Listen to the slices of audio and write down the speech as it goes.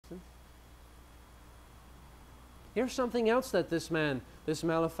Here's something else that this man, this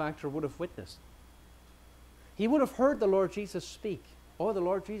malefactor, would have witnessed. He would have heard the Lord Jesus speak. Oh, the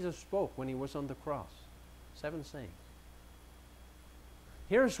Lord Jesus spoke when he was on the cross. 7 sayings.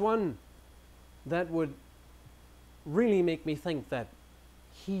 Here's one that would really make me think that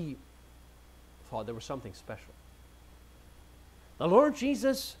he thought there was something special. The Lord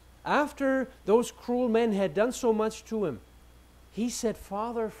Jesus, after those cruel men had done so much to him, he said,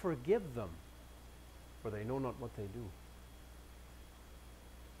 Father, forgive them, for they know not what they do.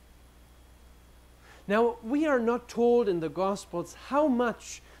 Now, we are not told in the Gospels how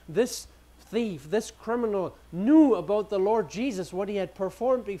much this thief, this criminal, knew about the Lord Jesus, what he had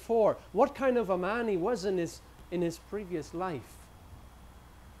performed before, what kind of a man he was in his previous life.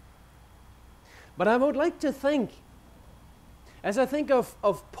 But I would like to think, as I think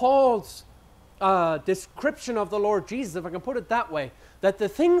of Paul's description of the Lord Jesus, if I can put it that way, that the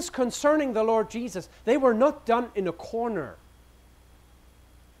things concerning the Lord Jesus, they were not done in a corner.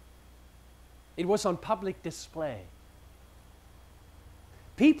 It was on public display.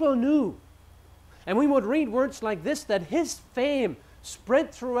 People knew. And we would read words like this, that his fame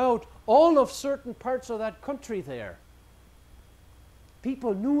spread throughout all of certain parts of that country there.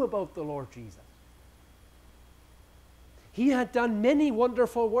 People knew about the Lord Jesus. He had done many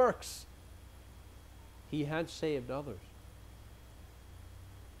wonderful works. He had saved others.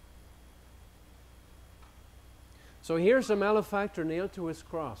 So here's a malefactor nailed to his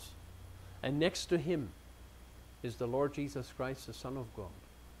cross, and next to him is the Lord Jesus Christ, the Son of God.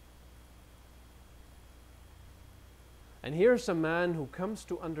 And here's a man who comes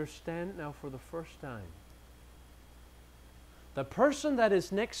to understand now for the first time. The person that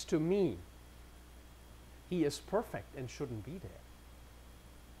is next to me, he is perfect and shouldn't be there.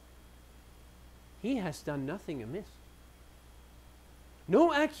 He has done nothing amiss.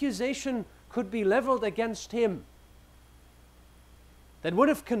 No accusation could be leveled against him that would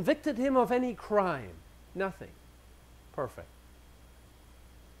have convicted him of any crime. Nothing. Perfect.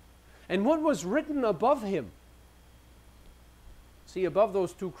 And what was written above him? See, above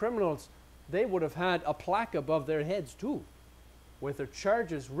those two criminals, they would have had a plaque above their heads too, with their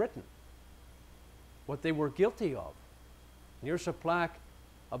charges written, what they were guilty of. And here's a plaque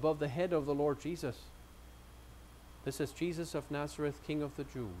above the head of the Lord Jesus. This is Jesus of Nazareth, King of the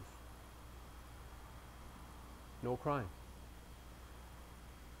Jews. No crime.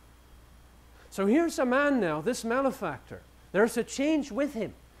 So here's a man now, this malefactor. There's a change with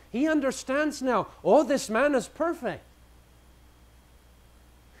him. He understands now, oh, this man is perfect.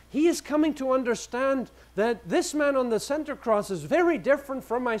 He is coming to understand that this man on the center cross is very different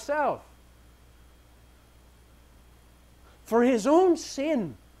from myself. For his own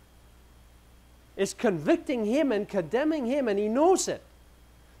sin is convicting him and condemning him, and he knows it,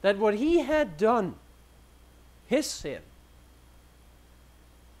 that what he had done, his sin,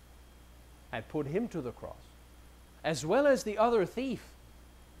 had put him to the cross, as well as the other thief.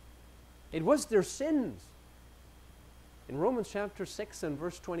 It was their sins. In Romans chapter 6 and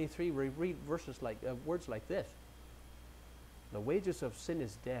verse 23, we read words like this. The wages of sin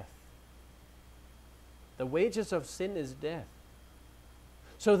is death. The wages of sin is death.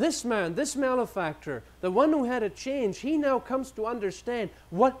 So this man, this malefactor, the one who had a change, he now comes to understand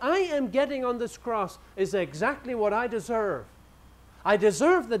what I am getting on this cross is exactly what I deserve. I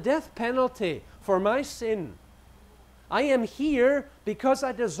deserve the death penalty for my sin. I am here because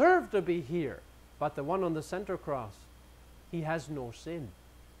I deserve to be here. But the one on the center cross, he has no sin.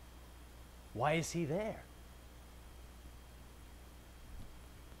 Why is he there?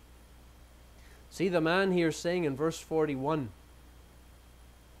 See the man here saying in verse 41,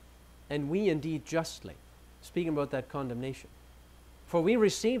 and we indeed justly, speaking about that condemnation, for we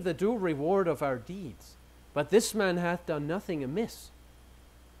receive the due reward of our deeds, but this man hath done nothing amiss.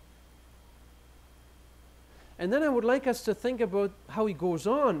 And then I would like us to think about how he goes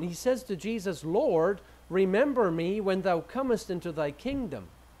on. He says to Jesus, Lord, remember me when thou comest into thy kingdom.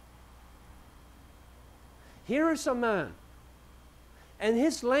 Here is a man, and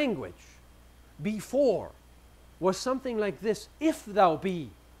his language before was something like this: if thou be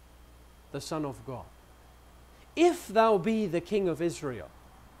the Son of God, if thou be the King of Israel,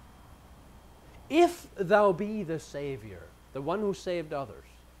 if thou be the Savior, the one who saved others.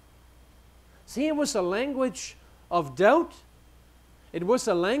 See, it was a language of doubt. It was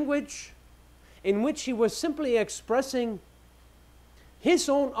a language in which he was simply expressing his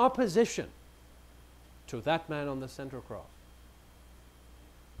own opposition to that man on the center cross,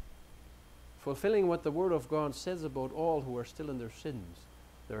 fulfilling what the Word of God says about all who are still in their sins.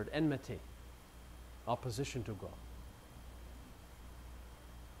 They're at enmity, opposition to God.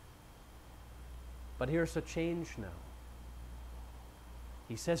 But here's a change now.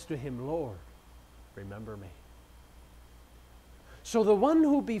 He says to him, Lord, remember me. So the one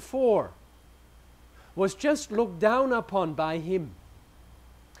who before was just looked down upon by him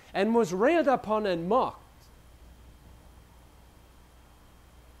and was railed upon and mocked,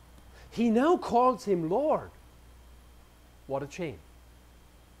 he now calls him Lord. What a change.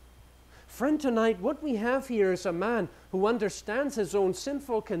 Friend, tonight what we have here is a man who understands his own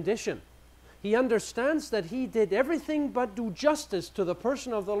sinful condition. He understands that he did everything but do justice to the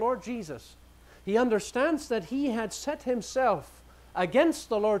person of the Lord Jesus. He understands that he had set himself against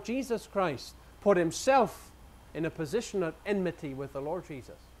the Lord Jesus Christ, put himself in a position of enmity with the Lord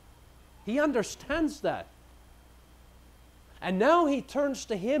Jesus. He understands that. And now he turns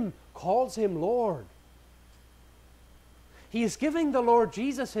to him, calls him Lord. He is giving the Lord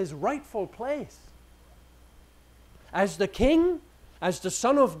Jesus his rightful place. As the King, as the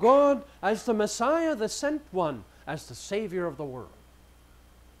Son of God, as the Messiah, the sent one, as the Savior of the world.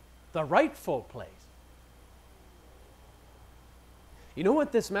 The rightful place. You know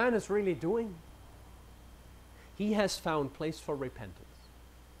what this man is really doing? He has found place for repentance.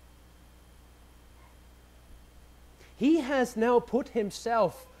 He has now put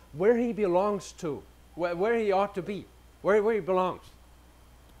himself where he belongs to, where he ought to be, where he belongs.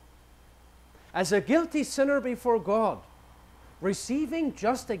 As a guilty sinner before God, receiving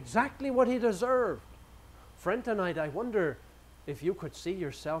just exactly what he deserved. Friend, tonight, I wonder if you could see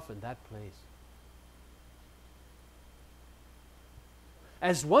yourself in that place.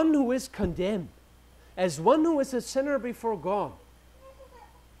 As one who is condemned, as one who is a sinner before God,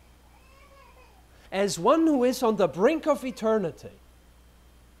 as one who is on the brink of eternity,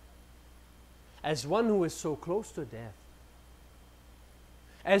 as one who is so close to death,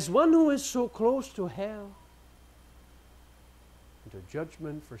 as one who is so close to hell, and to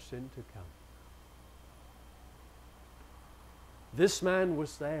judgment for sin to come. This man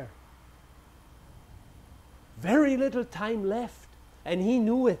was there. Very little time left, and he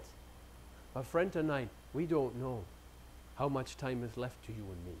knew it. But friend, tonight, we don't know how much time is left to you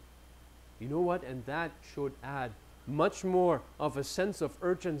and me. You know what? And that should add much more of a sense of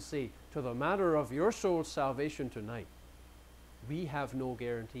urgency to the matter of your soul's salvation tonight. We have no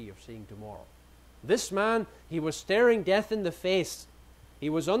guarantee of seeing tomorrow. This man, he was staring death in the face. He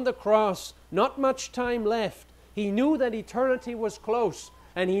was on the cross, not much time left. He knew that eternity was close,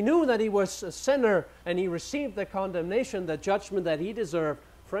 and he knew that he was a sinner, and he received the condemnation, the judgment that he deserved.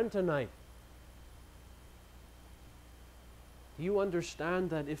 Friend, tonight, do you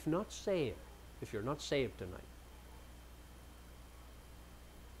understand that if you're not saved tonight,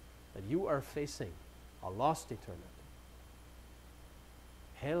 that you are facing a lost eternity?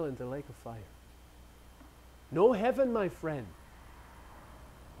 Hell and the lake of fire. No heaven, my friend.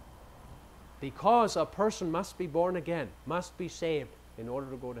 Because a person must be born again, must be saved in order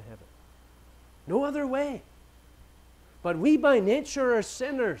to go to heaven. No other way. But we by nature are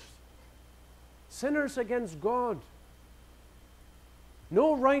sinners. Sinners against God.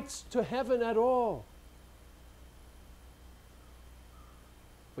 No rights to heaven at all.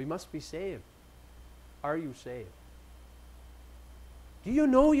 We must be saved. Are you saved? Do you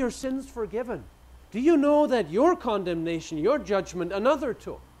know your sins forgiven? Do you know that your condemnation, your judgment, another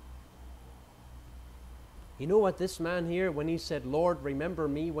took? You know what this man here, when he said, Lord, remember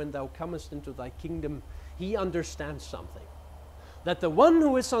me when thou comest into thy kingdom, he understands something. That the one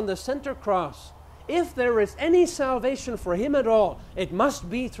who is on the center cross, if there is any salvation for him at all, it must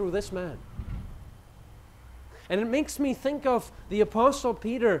be through this man. And it makes me think of the Apostle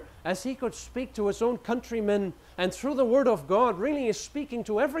Peter as he could speak to his own countrymen, and through the Word of God really is speaking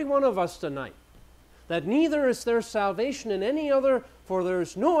to every one of us tonight. That neither is there salvation in any other, for there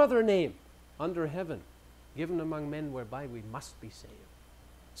is no other name under heaven given among men whereby we must be saved.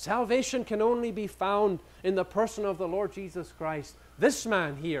 Salvation can only be found in the person of the Lord Jesus Christ. This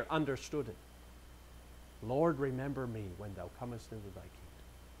man here understood it. Lord, remember me when thou comest into thy kingdom.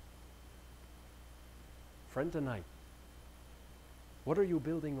 Friend, tonight, what are you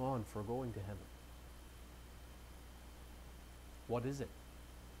building on for going to heaven? What is it?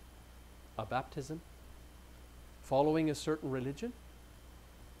 A baptism? Following a certain religion?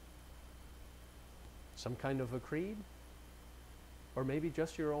 Some kind of a creed? Or maybe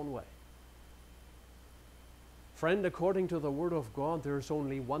just your own way? Friend, according to the Word of God, there is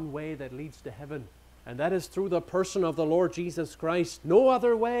only one way that leads to heaven, and that is through the person of the Lord Jesus Christ. No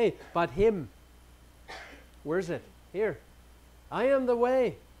other way but Him. Where's it? Here. I am the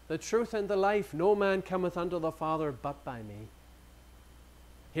way, the truth, and the life. No man cometh unto the Father but by me.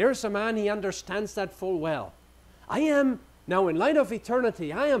 Here's a man, he understands that full well. I am, now in light of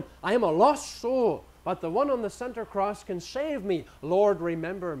eternity, I am a lost soul but the one on the center cross can save me. Lord,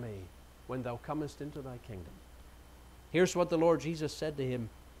 remember me when thou comest into thy kingdom. Here's what the Lord Jesus said to him.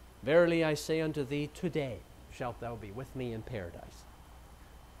 Verily I say unto thee, today shalt thou be with me in paradise.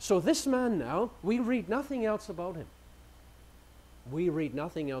 So this man now, we read nothing else about him. We read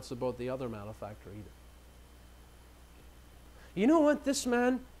nothing else about the other malefactor either. You know what, this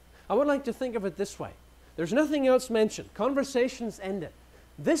man, I would like to think of it this way. There's nothing else mentioned. Conversations ended.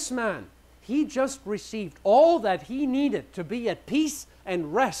 This man, he just received all that he needed to be at peace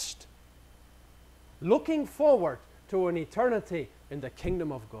and rest, looking forward to an eternity in the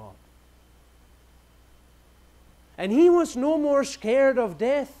kingdom of God. And he was no more scared of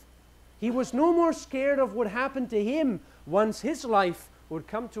death. He was no more scared of what happened to him once his life would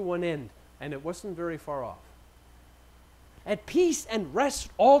come to an end, and it wasn't very far off. At peace and rest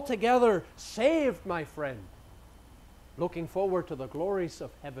altogether, saved, my friend, looking forward to the glories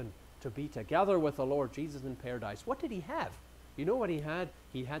of heaven, to be together with the Lord Jesus in paradise. What did he have? You know what he had?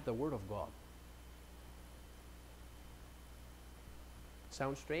 He had the Word of God.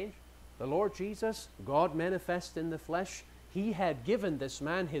 Sounds strange? The Lord Jesus, God manifest in the flesh, he had given this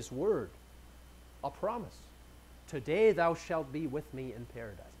man his word, a promise. Today thou shalt be with me in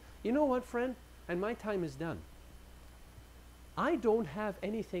paradise. You know what, friend? And my time is done. I don't have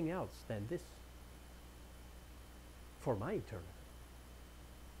anything else than this for my eternity.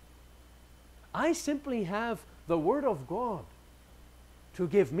 I simply have the Word of God to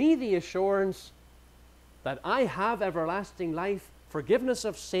give me the assurance that I have everlasting life, forgiveness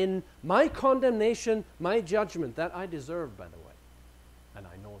of sin, my condemnation, my judgment, that I deserve, by the way. And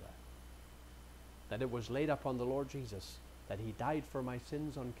I know that it was laid upon the Lord Jesus, that he died for my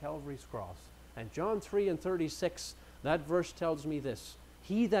sins on Calvary's cross. And John 3:36, that verse tells me this: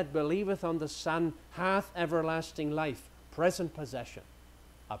 he that believeth on the Son hath everlasting life, present possession.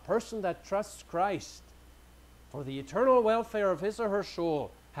 A person that trusts Christ for the eternal welfare of his or her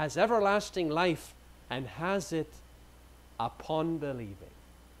soul has everlasting life, and has it upon believing.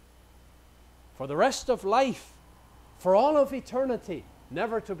 For the rest of life, for all of eternity,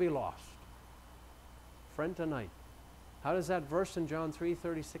 never to be lost. Friend, tonight, how does that verse in John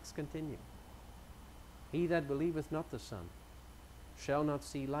 3:36 continue? He that believeth not the Son shall not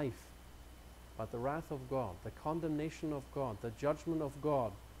see life, but the wrath of God, the condemnation of God, the judgment of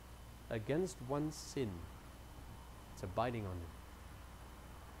God against one's sin. It's abiding on him.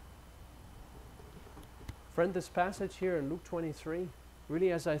 Friend, this passage here in Luke 23,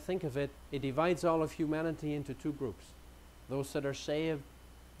 really as I think of it, it divides all of humanity into two groups. Those that are saved,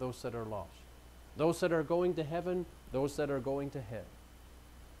 those that are lost. Those that are going to heaven, those that are going to hell.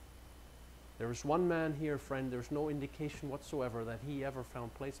 There is one man here, friend, there's no indication whatsoever that he ever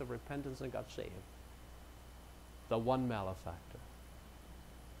found place of repentance and got saved. The one malefactor.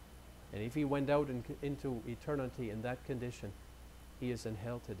 And if he went out into eternity in that condition, he is in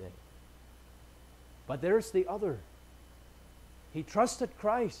hell today. But there's the other. He trusted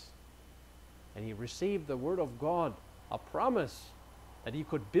Christ, and he received the Word of God, a promise that he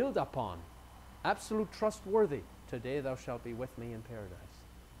could build upon. Absolute trustworthy. Today thou shalt be with me in paradise.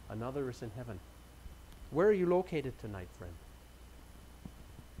 Another is in heaven. Where are you located tonight, friend?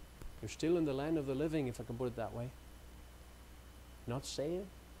 You're still in the land of the living, if I can put it that way. Not saved?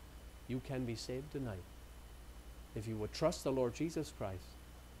 You can be saved tonight if you would trust the Lord Jesus Christ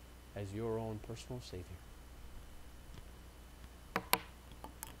as your own personal Savior.